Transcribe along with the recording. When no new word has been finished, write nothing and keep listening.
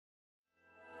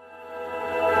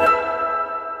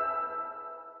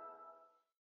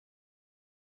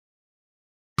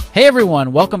Hey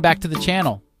everyone, welcome back to the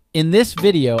channel. In this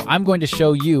video, I'm going to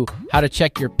show you how to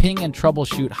check your ping and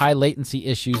troubleshoot high latency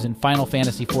issues in Final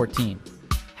Fantasy XIV.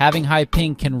 Having high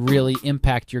ping can really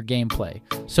impact your gameplay,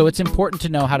 so it's important to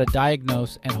know how to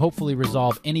diagnose and hopefully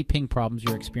resolve any ping problems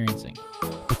you're experiencing.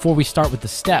 Before we start with the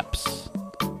steps,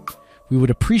 we would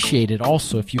appreciate it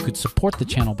also if you could support the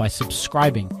channel by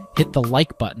subscribing, hit the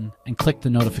like button, and click the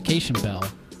notification bell.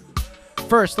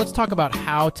 First, let's talk about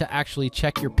how to actually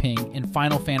check your ping in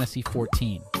Final Fantasy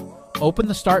XIV. Open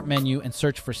the Start menu and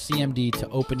search for CMD to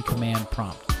open Command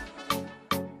Prompt.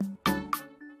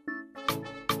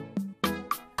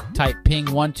 Type ping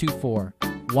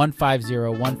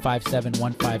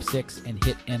 124.150.157.156 and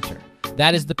hit Enter.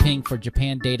 That is the ping for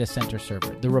Japan Data Center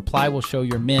server. The reply will show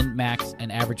your min, max,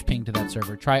 and average ping to that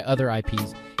server. Try other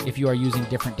IPs if you are using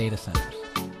different data centers.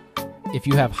 If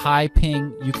you have high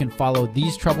ping, you can follow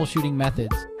these troubleshooting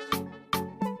methods.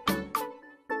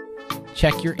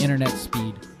 Check your internet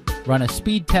speed. Run a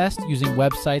speed test using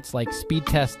websites like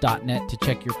speedtest.net to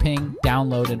check your ping,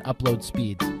 download, and upload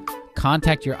speeds.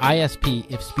 Contact your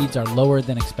ISP if speeds are lower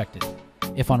than expected.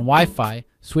 If on Wi-Fi,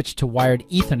 switch to wired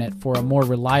Ethernet for a more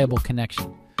reliable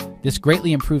connection. This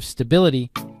greatly improves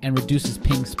stability and reduces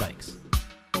ping spikes.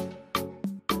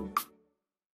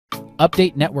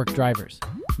 Update network drivers.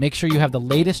 Make sure you have the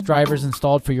latest drivers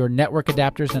installed for your network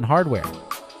adapters and hardware.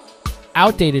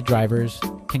 Outdated drivers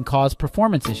can cause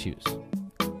performance issues.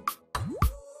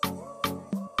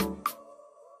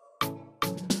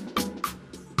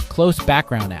 Close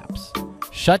background apps.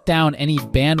 Shut down any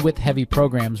bandwidth-heavy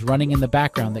programs running in the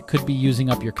background that could be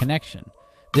using up your connection.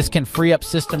 This can free up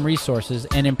system resources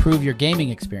and improve your gaming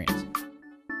experience.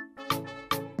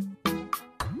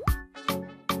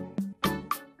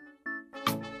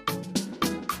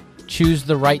 Choose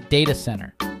the right data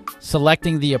center.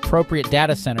 Selecting the appropriate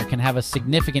data center can have a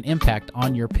significant impact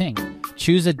on your ping.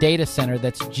 Choose a data center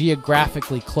that's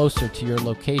geographically closer to your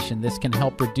location. This can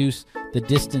help reduce the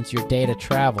distance your data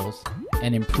travels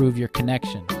and improve your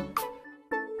connection.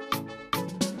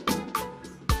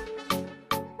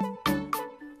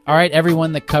 All right,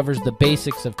 everyone, that covers the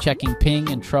basics of checking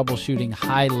ping and troubleshooting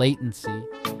high latency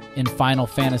in Final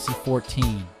Fantasy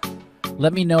XIV.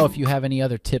 Let me know if you have any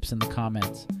other tips in the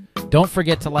comments. Don't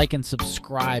forget to like and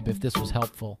subscribe if this was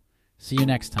helpful. See you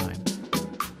next time.